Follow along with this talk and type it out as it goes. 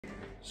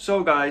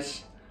So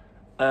guys,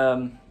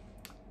 I'm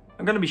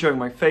gonna be showing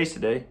my face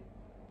today.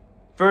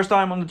 First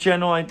time on the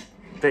channel.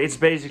 It's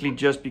basically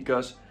just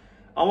because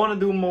I want to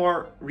do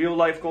more real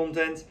life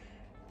content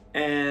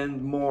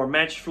and more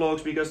match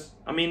vlogs, because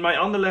I mean my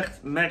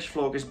Anderlecht match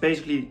vlog is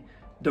basically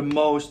the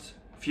most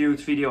viewed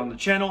video on the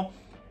channel,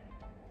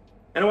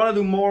 and I want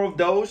to do more of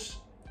those.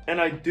 And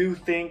I do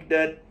think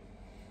that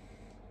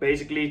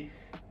basically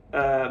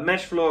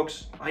match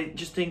vlogs, I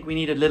just think we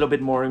need a little bit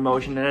more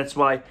emotion, and that's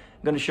why I'm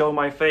gonna show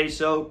my face.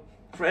 So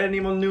for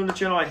anyone new on the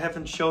channel, I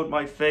haven't showed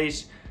my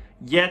face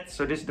yet,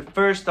 so this is the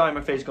first time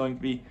my face is going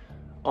to be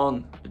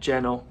on the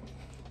channel.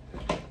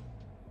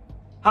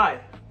 Hi,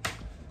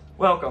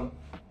 welcome.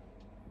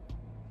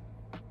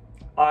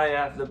 I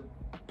have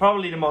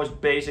probably the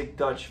most basic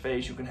Dutch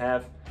face you can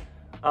have.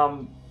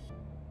 I'm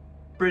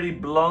pretty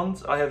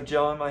blonde. I have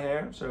gel in my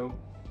hair, so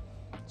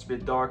it's a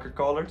bit darker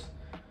colored.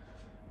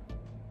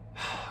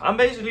 I'm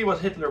basically what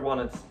Hitler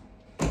wanted.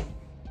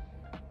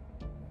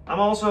 I'm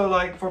also,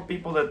 like, for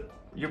people that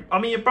you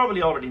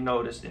probably already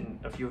noticed in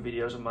a few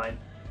videos of mine,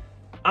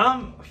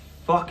 I'm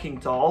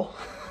fucking tall.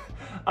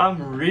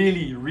 I'm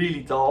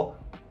really tall.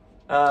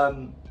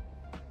 I'm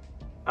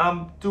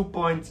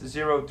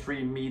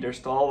 2.03 meters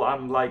tall.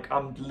 I'm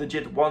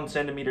legit 1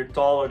 centimeter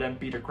taller than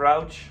Peter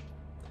Crouch,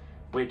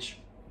 which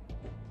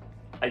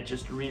I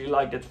just really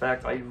like that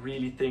fact. I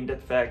really think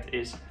that fact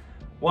is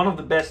one of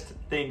the best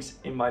things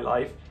in my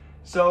life.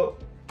 So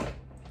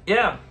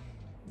yeah,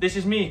 this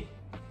is me.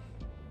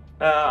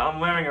 I'm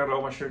wearing a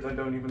Roma shirt. I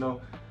don't even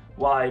know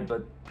why,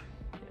 but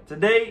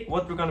today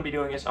what we're going to be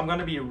doing is I'm going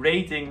to be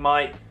rating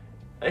my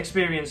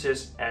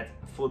experiences at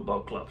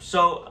football clubs.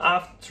 So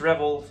I've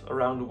traveled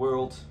around the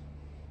world.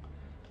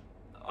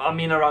 I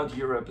mean around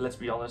Europe, let's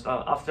be honest.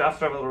 I've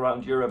traveled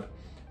around Europe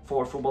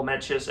for football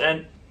matches,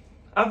 and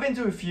I've been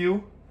to a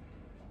few.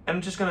 And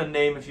I'm just going to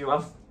name a few.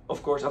 Of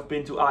course, I've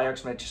been to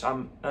Ajax matches.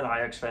 I'm an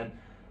Ajax fan.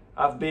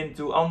 I've been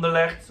to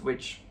Anderlecht,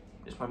 which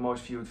is my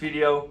most viewed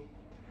video.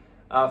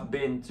 I've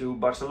been to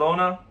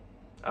Barcelona.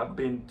 I've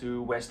been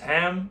to West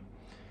Ham.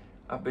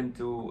 I've been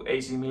to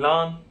AC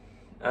Milan.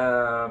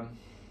 I've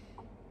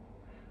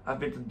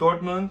been to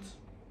Dortmund.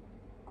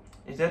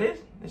 Is that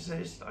it?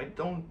 I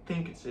don't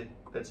think it's it.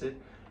 That's it.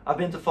 I've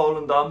been to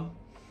Volendam,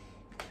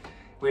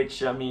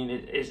 which, I mean,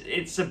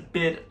 it's a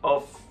bit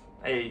of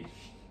a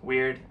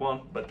weird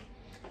one, but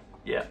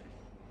yeah.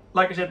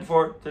 Like I said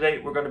before, today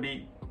we're going to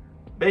be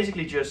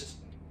basically just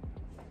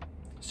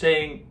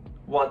saying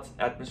what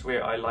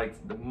atmosphere I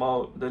liked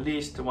the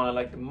least, the one I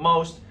liked the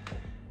most,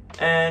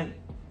 and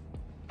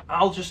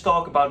I'll just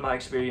talk about my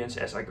experience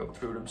as I go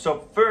through them. So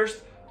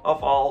first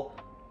of all,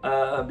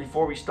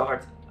 before we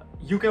start,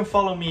 you can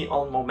follow me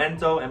on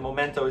Momento, and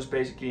Momento is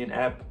basically an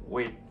app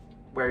where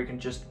you can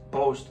just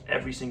post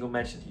every single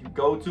match that you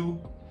go to,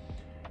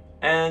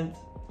 and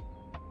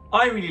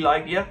I really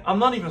like the app. I'm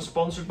not even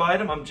sponsored by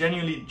them. I'm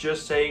genuinely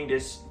just saying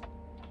this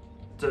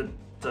to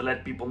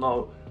let people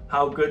know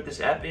how good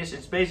this app is.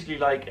 It's basically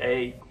like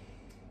a...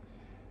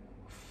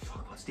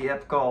 what's the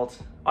app called?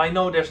 I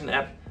know there's an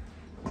app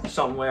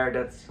somewhere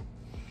that's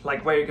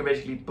like where you can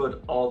basically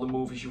put all the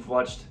movies you've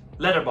watched.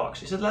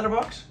 Letterboxd. Is it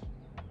Letterboxd?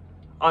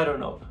 I don't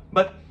know.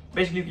 But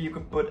basically you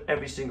can put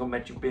every single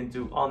match you've been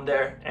to on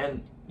there,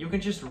 and you can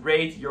just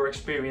rate your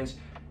experience.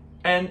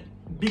 And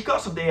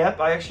because of the app,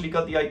 I actually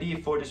got the idea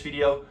for this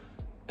video,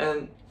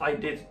 and I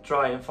did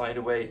try and find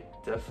a way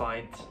to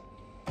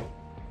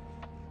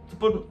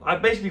I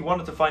basically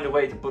wanted to find a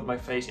way to put my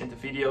face into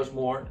videos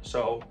more,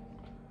 so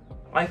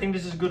I think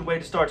this is a good way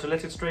to start. So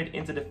let's get straight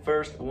into the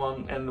first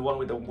one, and the one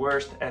with the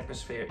worst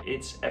atmosphere.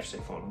 It's FC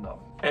Volendam.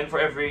 And for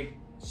every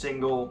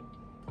single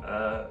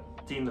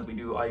team that we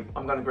do,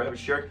 I'm gonna grab a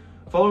shirt.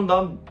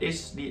 Volendam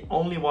is the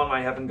only one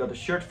I haven't got a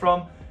shirt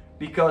from,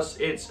 because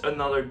it's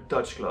another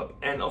Dutch club,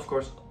 and of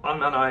course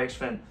I'm an Ajax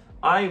fan.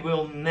 I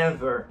will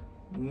never,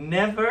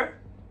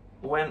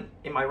 when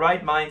in my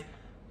right mind,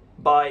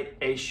 buy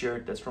a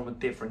shirt that's from a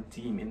different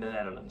team in the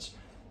Netherlands.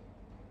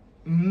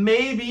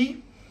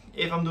 Maybe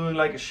if I'm doing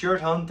like a shirt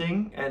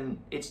hunting and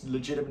it's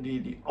legitimately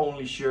the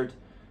only shirt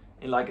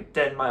in like a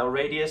 10-mile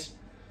radius,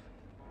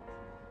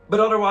 but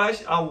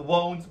otherwise I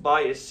won't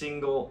buy a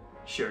single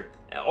shirt.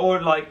 Or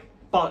like,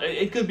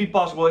 it could be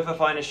possible if I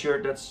find a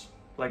shirt that's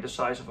like the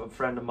size of a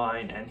friend of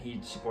mine and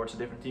he supports a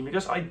different team,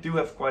 because I do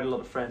have quite a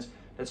lot of friends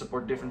that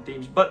support different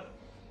teams. But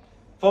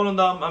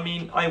Volendam, I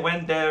mean, I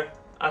went there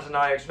as an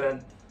Ajax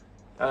fan.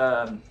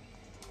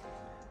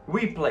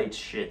 We played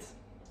shit.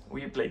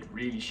 We played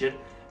really shit.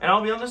 And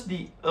I'll be honest,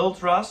 the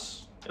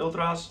ultras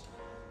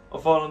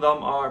of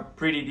Volendam are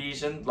pretty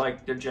decent.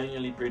 Like, they're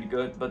genuinely pretty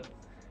good, but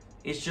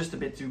it's just a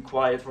bit too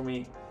quiet for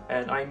me.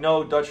 And I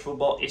know Dutch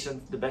football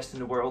isn't the best in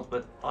the world,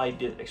 but I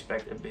did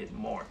expect a bit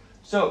more.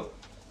 So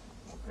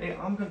hey,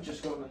 I'm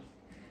just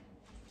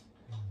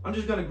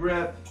gonna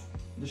grab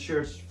the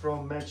shirts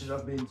from matches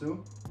I've been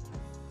to.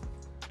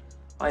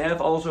 I have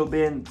also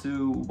been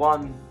to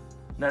one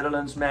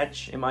Netherlands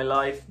match in my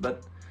life,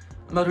 but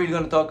I'm not really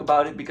gonna talk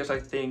about it because I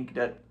think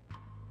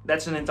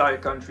that's an entire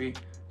country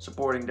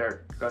supporting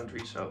their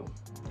country, so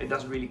it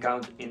doesn't really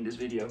count in this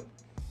video.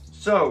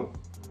 So,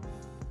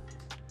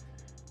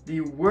 the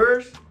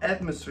worst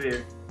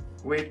atmosphere,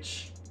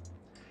 which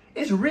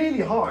is really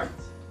hard.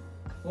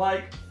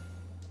 Like,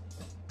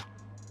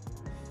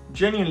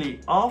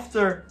 genuinely,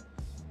 after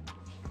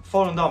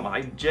Volendam,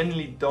 I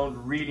genuinely don't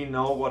really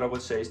know what I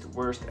would say is the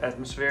worst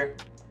atmosphere.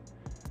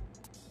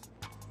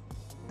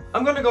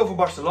 I'm gonna go for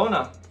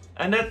Barcelona,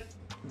 and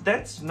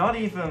that's not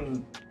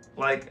even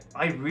like,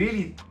 I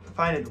really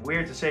find it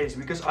weird to say this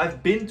because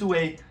I've been to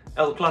a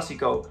El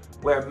Clasico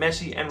where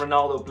Messi and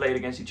Ronaldo played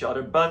against each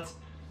other, but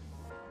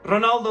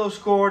Ronaldo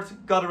scored,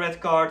 got a red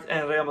card,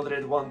 and Real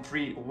Madrid won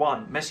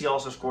 3-1. Messi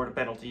also scored a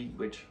penalty,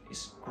 which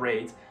is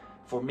great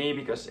for me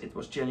because it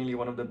was genuinely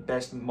one of the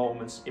best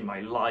moments in my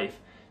life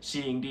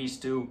seeing these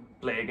two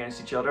play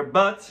against each other.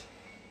 But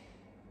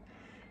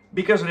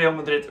because Real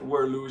Madrid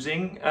were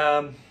losing,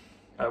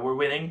 were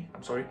winning,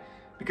 I'm sorry,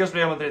 because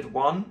Real Madrid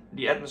won,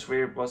 the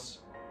atmosphere was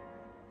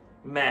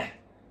meh.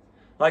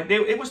 Like,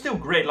 it was still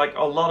great, like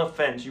a lot of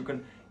fans, you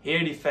can hear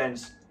the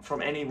fans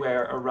from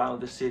anywhere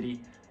around the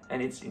city,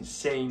 and it's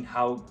insane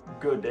how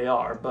good they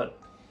are. But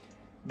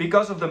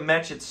because of the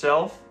match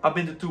itself, I've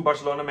been to 2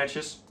 Barcelona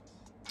matches,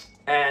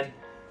 and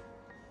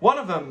one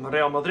of them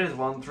Real Madrid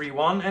won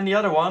 3-1, and the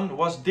other one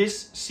was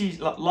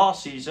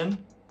last season,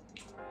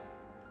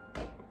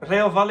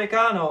 Rayo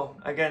Vallecano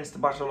against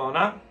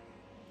Barcelona,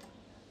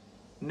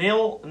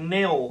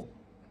 0-0,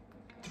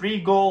 3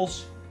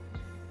 goals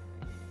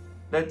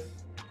that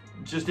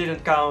just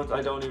didn't count.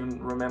 I don't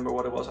even remember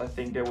what it was. I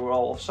think they were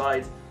all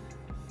offside.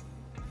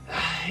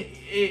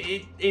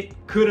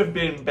 It could have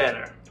been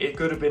better. It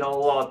could have been a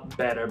lot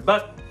better.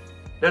 But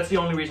that's the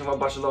only reason why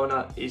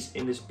Barcelona is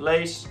in this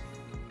place.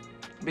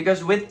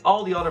 Because with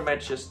all the other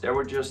matches, they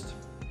were just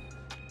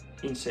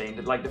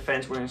insane. Like, the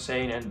fans were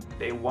insane and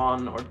they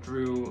won or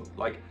drew,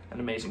 like, an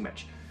amazing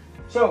match.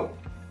 So,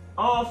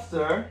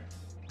 after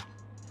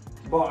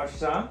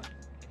Barca,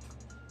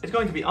 it's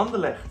going to be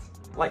Anderlecht.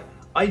 Like,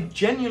 I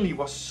genuinely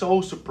was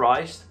so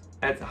surprised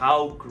at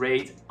how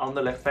great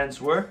Anderlecht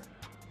fans were,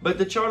 but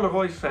the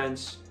Charleroi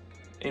fans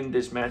in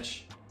this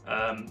match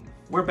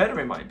were better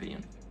in my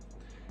opinion.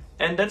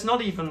 And that's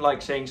not even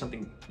like saying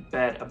something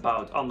bad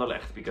about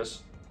Anderlecht,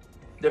 because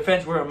the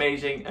fans were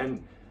amazing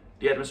and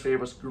the atmosphere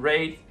was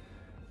great.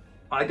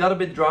 I got a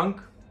bit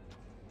drunk,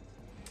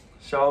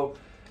 so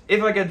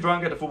if I get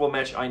drunk at a football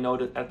match, I know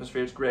that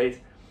atmosphere is great,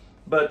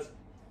 but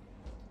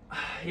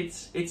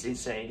it's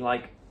insane.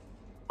 Like,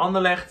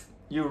 Anderlecht,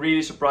 you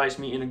really surprised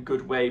me in a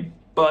good way,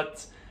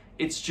 but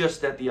it's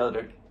just that the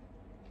other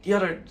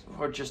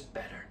were just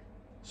better.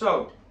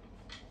 So,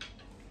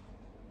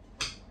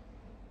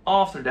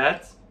 after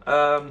that,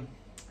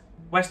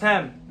 West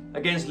Ham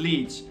against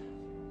Leeds.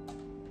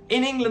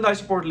 In England, I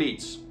support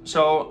Leeds,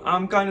 so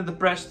I'm kind of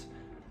depressed,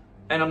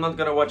 and I'm not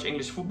gonna watch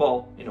English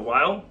football in a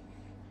while.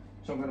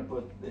 So I'm gonna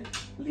put the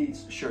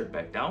Leeds shirt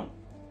back down.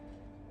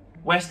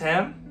 West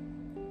Ham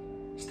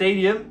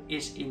stadium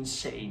is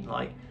insane.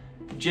 Like,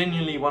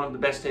 genuinely one of the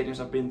best stadiums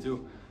I've been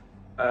to,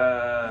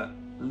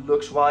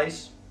 looks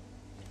wise.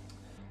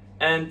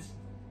 And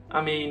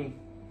I mean,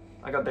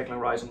 I got Declan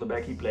Rice on the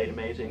back, he played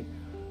amazing.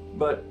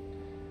 But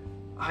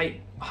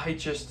I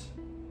just,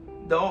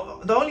 the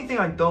only thing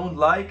I don't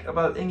like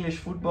about English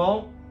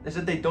football is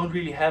that they don't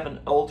really have an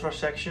ultra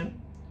section.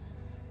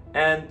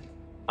 And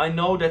I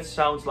know that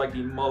sounds like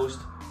the most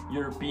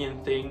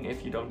European thing,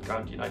 if you don't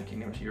count the United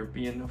Kingdom as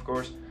European, of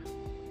course.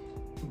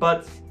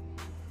 But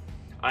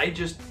I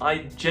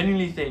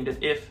genuinely think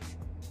that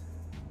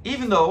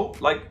even though,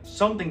 like,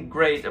 something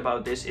great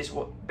about this is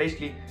what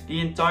basically the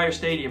entire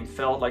stadium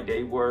felt like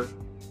they were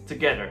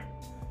together.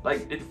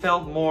 Like, it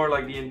felt more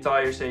like the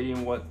entire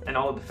stadium and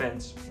all of the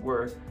fans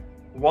were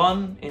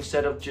one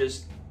instead of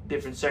just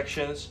different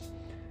sections,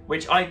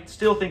 which I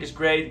still think is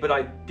great, but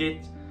I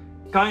did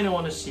kind of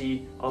want to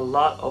see a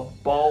lot of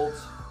bald,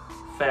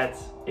 fat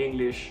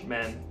English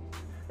men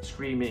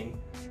screaming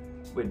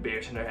with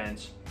beers in their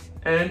hands.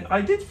 And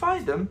I did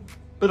find them,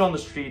 but on the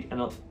street and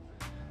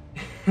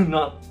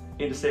not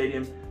in the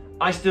stadium.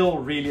 I still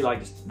really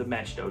like the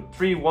match though.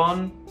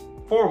 3-1,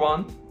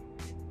 4-1.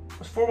 It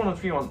was 4-1 or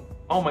 3-1?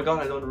 Oh my god,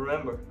 I don't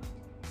remember.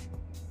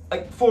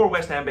 Like, for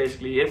West Ham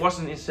basically. It was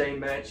an insane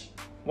match.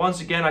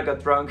 Once again, I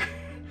got drunk.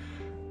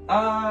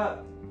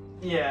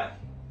 Yeah.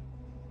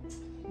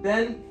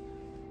 Then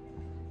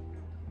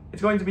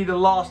it's going to be the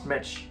last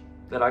match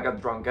that I got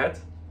drunk at.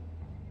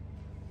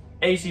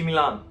 AC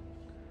Milan.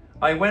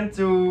 I went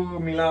to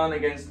Milan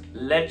against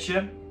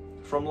Lecce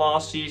from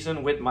last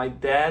season with my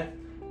dad.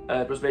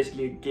 It was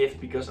basically a gift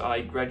because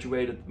I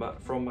graduated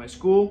from my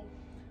school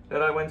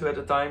that I went to at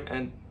the time,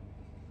 and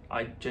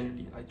I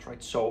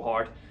tried so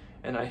hard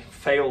and I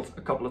failed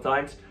a couple of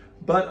times,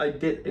 but I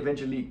did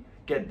eventually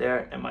get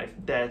there, and my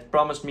dad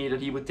promised me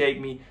that he would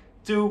take me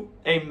to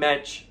a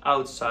match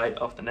outside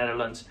of the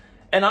Netherlands,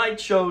 and I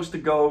chose to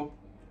go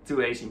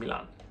to AC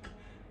Milan.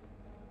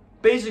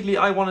 Basically,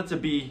 I wanted to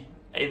be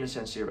in the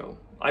San Siro.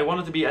 I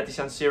wanted to be at the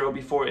San Siro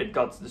before it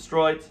got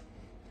destroyed.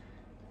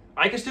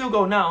 I can still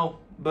go now,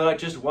 but I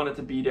just wanted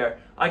to be there.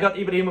 I got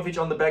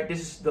Ibrahimovic on the back.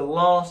 This is the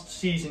last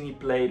season he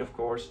played, of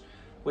course.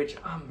 which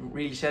I'm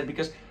really sad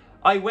because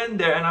I went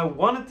there and I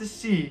wanted to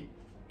see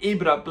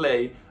Ibra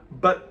play,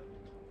 but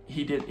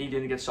he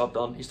didn't get subbed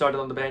on. He started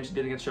on the bench,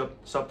 didn't get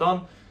subbed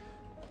on.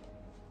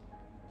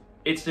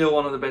 It's still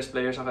one of the best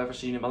players I've ever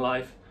seen in my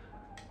life.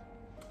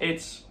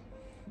 It's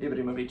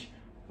Ibrahimovic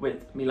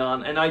with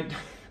Milan, and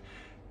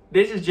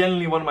this is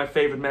genuinely one of my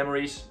favorite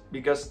memories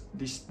because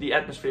the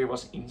atmosphere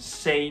was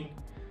insane,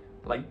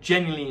 like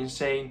genuinely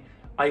insane.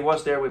 I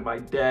was there with my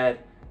dad.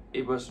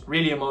 It was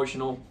really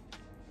emotional.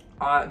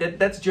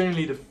 That's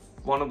genuinely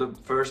one of the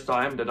first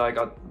time that I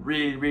got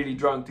really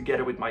drunk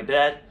together with my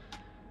dad.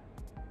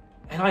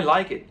 And I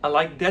like it.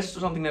 That's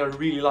something that I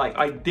really like.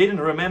 I didn't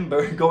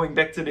remember going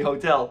back to the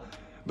hotel,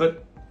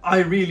 but I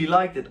really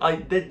liked it.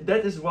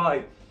 That is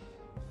why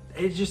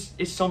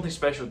it's something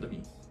special to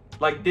me.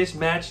 Like, this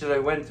match that I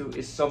went to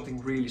is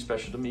something really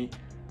special to me.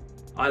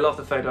 I love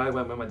the fact that I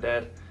went with my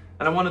dad,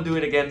 and I want to do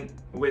it again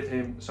with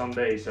him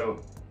someday.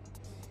 So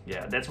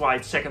yeah, that's why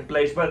it's second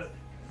place. But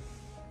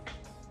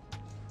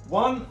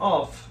one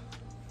of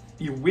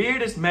the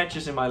weirdest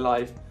matches in my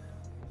life,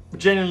 but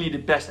genuinely the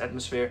best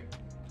atmosphere.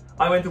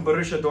 I went to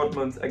Borussia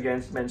Dortmund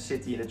against Man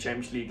City in the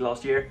Champions League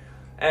last year,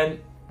 and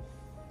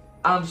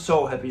I'm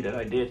so happy that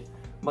I did.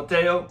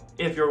 Matteo,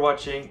 if you're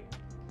watching,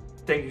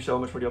 thank you so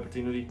much for the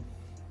opportunity.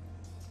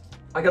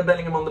 I got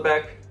Bellingham on the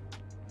back,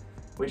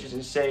 which is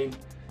insane.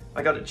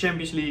 I got a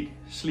Champions League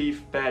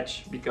sleeve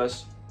patch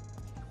because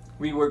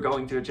we were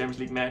going to a Champions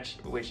League match,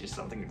 which is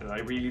something that I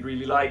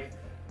really like.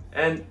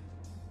 And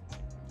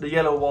the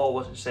yellow wall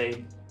was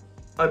insane.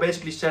 I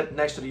basically sat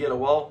next to the yellow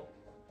wall.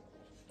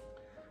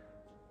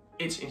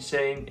 It's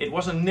insane. It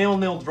was a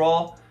 0-0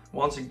 draw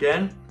once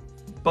again,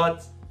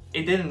 but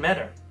it didn't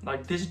matter.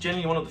 Like, this is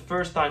genuinely one of the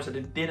first times that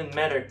it didn't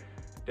matter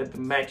that the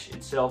match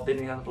itself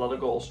didn't have a lot of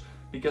goals,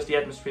 because the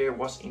atmosphere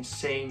was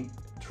insane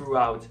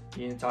throughout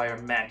the entire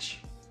match.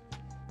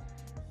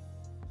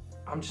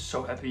 I'm just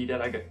so happy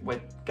that I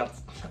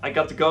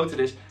got to go to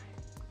this.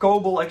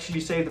 Kobel actually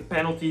saved a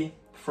penalty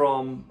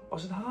from,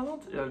 was it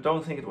Haaland? I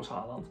don't think it was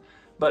Haaland,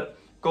 but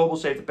Kobel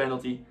saved the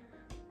penalty,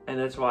 and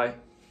that's why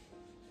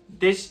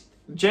this,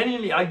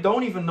 genuinely, I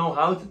don't even know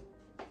how to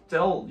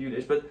tell you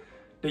this, but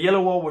the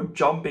yellow wall were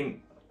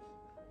jumping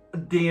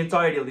the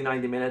entirety of the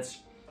 90 minutes.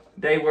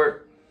 They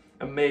were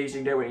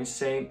amazing, they were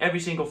insane. Every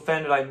single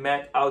fan that I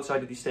met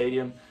outside of the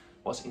stadium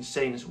was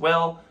insane as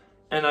well.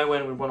 And I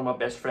went with one of my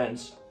best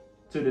friends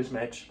to this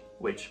match,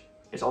 which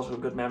is also a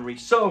good memory.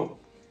 So,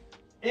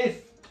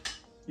 if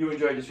you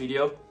enjoyed this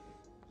video,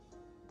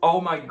 oh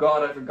my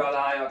god, I forgot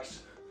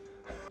Ajax.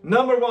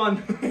 Number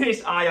 1 is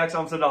Ajax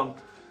Amsterdam.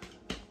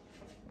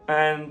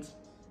 And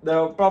there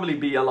will probably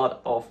be a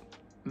lot of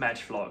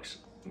match vlogs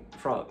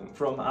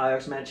from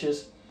Ajax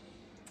matches.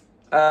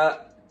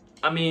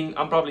 I mean,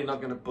 I'm probably not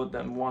gonna put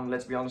them 1,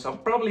 let's be honest. I'll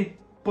probably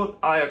put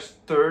Ajax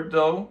 3rd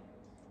though,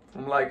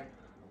 from like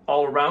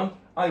all around.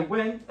 I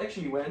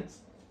actually went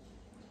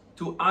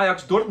to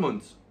Ajax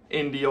Dortmund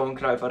in the Johan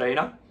Cruyff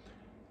Arena,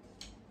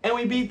 and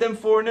we beat them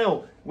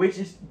 4-0,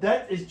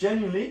 that is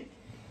genuinely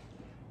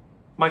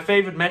my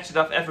favorite match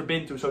that I've ever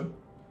been to. So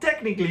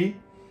technically,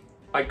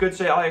 I could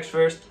say Ajax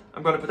first.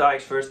 I'm gonna put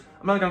Ajax first.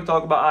 I'm not gonna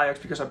talk about Ajax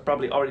because I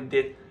probably already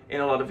did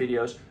in a lot of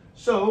videos.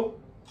 So,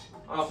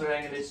 after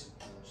hanging this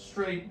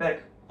straight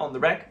back on the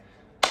rack,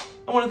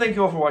 I want to thank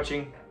you all for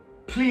watching.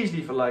 Please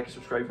leave a like and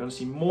subscribe if you want to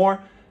see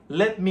more.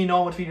 Let me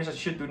know what videos I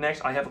should do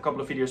next. I have a couple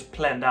of videos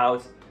planned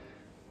out,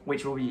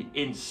 which will be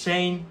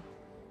insane.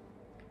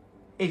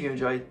 If you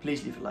enjoyed,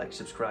 please leave a like,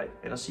 subscribe,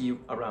 and I'll see you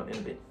around in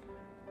a bit.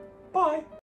 Bye!